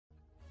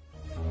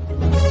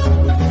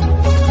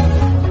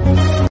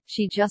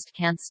She just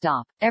can't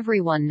stop.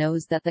 Everyone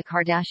knows that the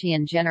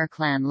Kardashian-Jenner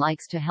clan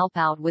likes to help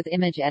out with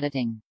image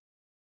editing.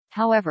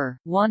 However,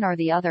 one or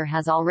the other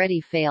has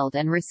already failed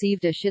and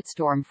received a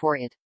shitstorm for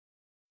it.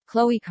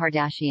 Khloé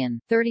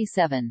Kardashian,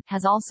 37,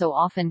 has also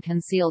often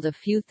concealed a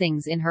few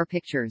things in her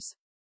pictures.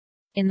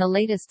 In the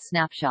latest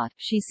snapshot,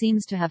 she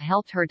seems to have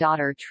helped her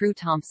daughter True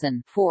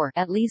Thompson, 4,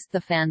 at least the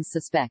fans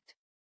suspect.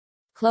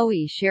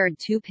 Khloé shared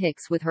 2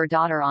 pics with her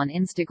daughter on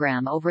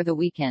Instagram over the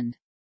weekend.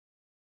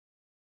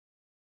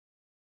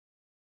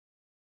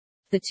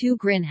 The two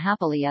grin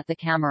happily at the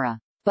camera.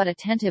 But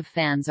attentive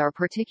fans are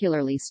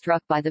particularly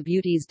struck by the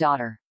beauty's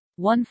daughter.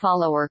 One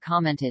follower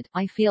commented,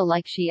 "I feel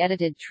like she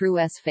edited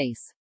True's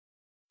face."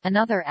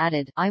 Another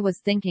added, "I was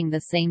thinking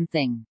the same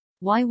thing.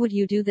 Why would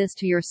you do this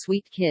to your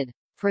sweet kid?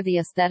 For the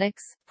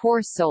aesthetics?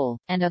 Poor soul."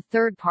 And a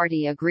third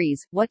party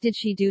agrees, "What did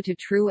she do to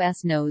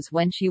True's nose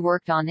when she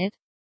worked on it?"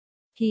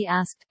 He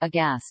asked,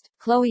 aghast.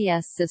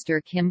 Khloé's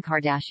sister Kim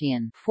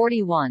Kardashian,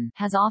 41,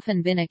 has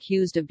often been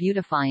accused of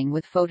beautifying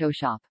with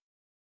Photoshop.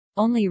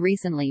 Only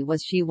recently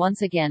was she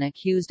once again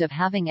accused of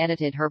having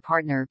edited her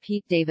partner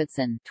Pete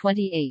Davidson,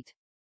 28.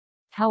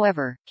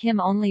 However,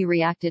 Kim only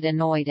reacted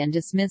annoyed and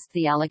dismissed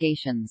the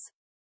allegations.